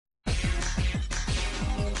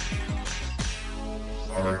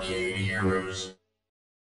Arcade Heroes.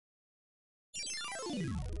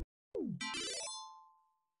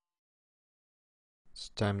 It's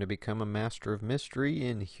time to become a Master of Mystery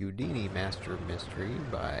in Houdini Master of Mystery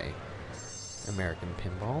by American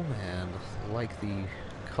Pinball, and like the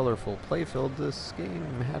colorful playfield, this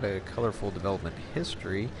game had a colorful development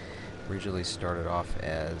history. Originally started off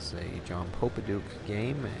as a John Popaduke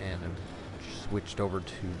game and switched over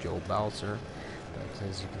to Joe Bowser. But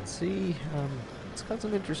as you can see, it's got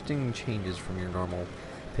some interesting changes from your normal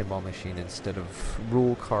pinball machine. Instead of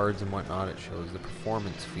rule cards and whatnot, it shows the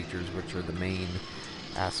performance features, which are the main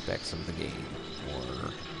aspects of the game,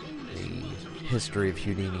 or the history of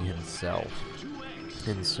Houdini himself.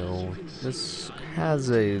 And so this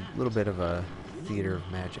has a little bit of a Theater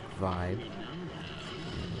of Magic vibe.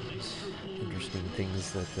 And interesting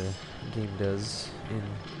things that the game does in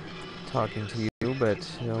talking to you, but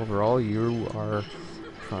overall you are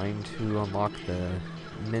trying to unlock the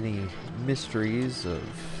many mysteries of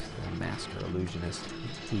the master illusionist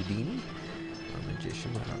Houdini, or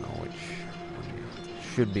magician, I don't know which one you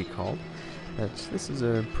should be called. But this is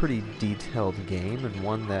a pretty detailed game, and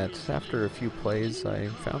one that after a few plays I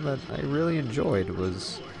found that I really enjoyed.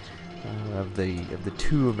 Was of the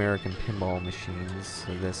two American pinball machines,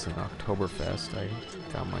 this and Oktoberfest, I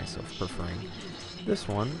found myself preferring this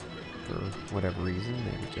one for whatever reason,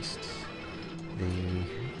 maybe just the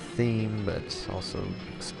theme, but also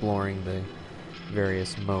exploring the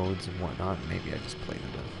various modes and whatnot. Maybe I just played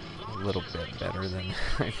it a little bit better than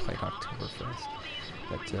I played Oktoberfest.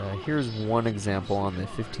 But here's one example on the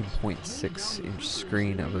 15.6-inch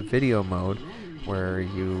screen of a video mode where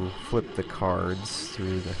you flip the cards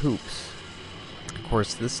through the hoops. Of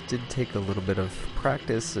course, this did take a little bit of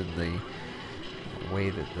practice, and the way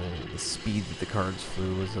that the speed that the cards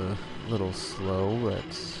flew was a little slow, but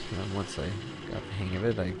once I got the hang of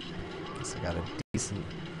it, I guess I got a decent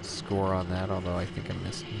score on that, although I think I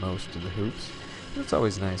missed most of the hoops. But it's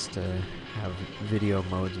always nice to have video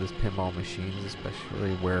modes with pinball machines,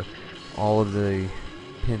 especially where all of the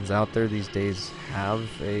pins out there these days have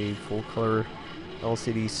a full-color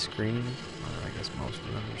LCD screen. Or I guess most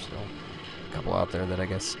of them. There's still a couple out there that I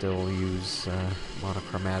guess still use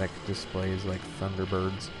monochromatic displays like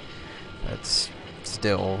Thunderbirds. That's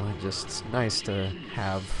still just nice to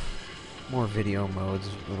have more video modes,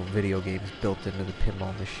 little video games built into the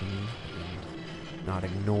pinball machine, and not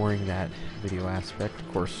ignoring that video aspect.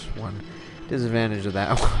 Of course, one disadvantage of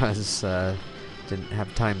that was didn't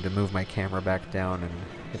have time to move my camera back down and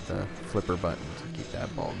hit the flipper button to keep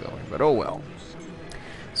that ball going, but oh well.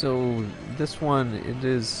 So this one, it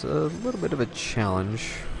is a little bit of a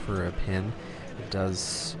challenge for a pin. It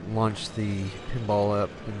does launch the pinball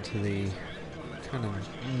up into the kind of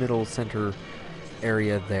middle center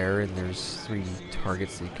area there, and there's 3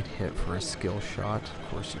 targets that you can hit for a skill shot. Of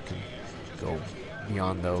course, you can go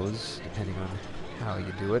beyond those depending on how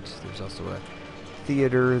you do it. There's also a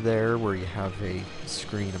theater there where you have a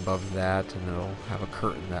screen above that, and it'll have a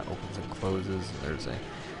curtain that opens and closes. And there's a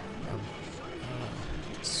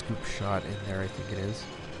scoop shot in there, I think it is.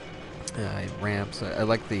 Ramps. I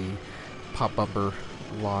like the pop bumper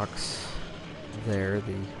locks there,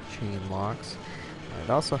 the chain locks.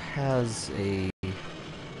 It also has a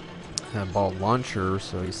ball launcher,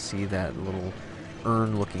 so you see that little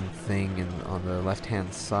urn looking thing on the left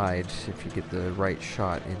hand side. If you get the right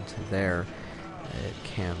shot into there, it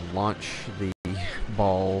can launch the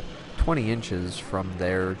ball 20 inches from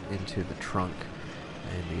there into the trunk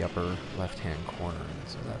in the upper left hand corner, and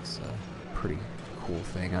so that's a pretty cool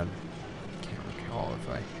thing. I can't recall if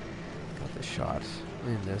I got the shot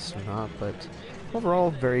in this or not, but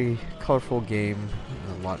overall very colorful game,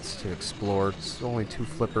 lots to explore. It's only 2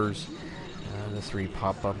 flippers, the 3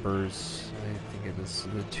 pop bumpers, I think it was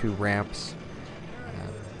the 2 ramps,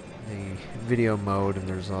 the video mode, and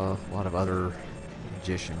there's a lot of other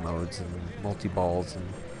magician modes and multi-balls and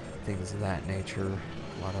things of that nature.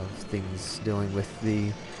 A lot of things dealing with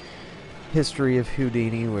the history of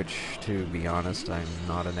Houdini, which, to be honest, I'm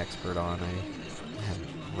not an expert on. I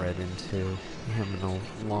haven't read into him in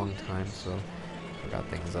a long time, so I forgot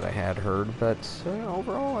things that I had heard. But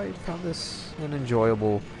overall, I found this an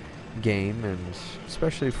enjoyable game, and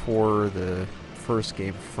especially for the first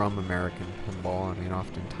game from American Pinball. I mean,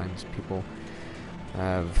 oftentimes people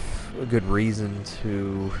have a good reason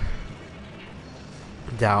to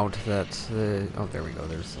doubt that oh, there we go,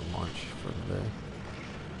 there's the launch from the,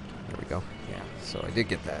 there we go, yeah, so I did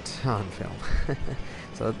get that on film.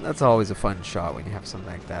 So that's always a fun shot when you have something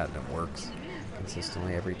like that works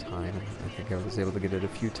consistently every time. I think I was able to get it a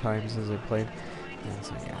few times as I played, and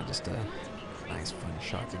so yeah, just a nice fun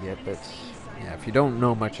shot to get. But yeah, if you don't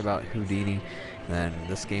know much about Houdini, then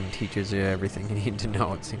this game teaches you everything you need to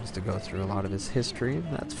know. It seems to go through a lot of his history,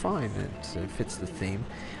 and that's fine. It fits the theme,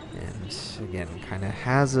 and again, kind of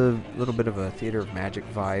has a little bit of a Theater of Magic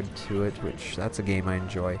vibe to it, which that's a game I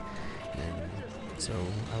enjoy. And so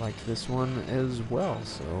I liked this one as well.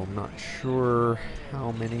 So I'm not sure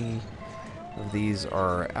how many of these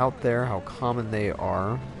are out there, how common they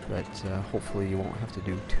are, but hopefully you won't have to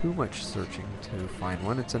do too much searching to find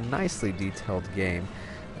one. It's a nicely detailed game.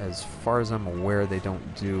 As far as I'm aware, they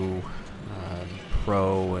don't do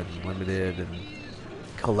pro and limited and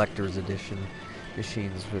collector's edition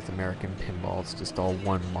machines with American Pinball. It's just all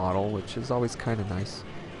one model, which is always kind of nice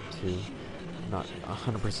too. Not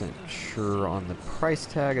 100% sure on the price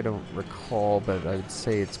tag, I don't recall, but I would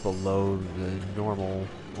say it's below the normal,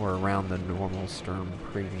 or around the normal Sturm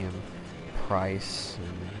Premium price,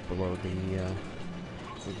 and below the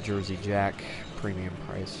Jersey Jack Premium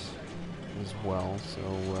price as well,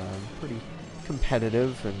 so pretty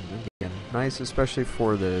competitive, and again, nice, especially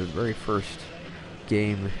for the very first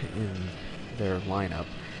game in their lineup.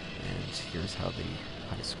 And here's how the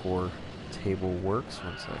high score table works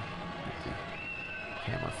once I get the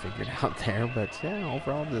camera figured out there. But yeah,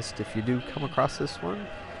 overall, just if you do come across this one,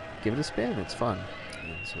 give it a spin. It's fun.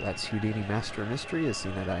 And so that's Houdini Master Mystery, as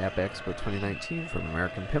seen at IAAPA Expo 2019 from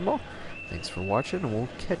American Pinball. Thanks for watching, and we'll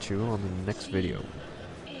catch you on the next video.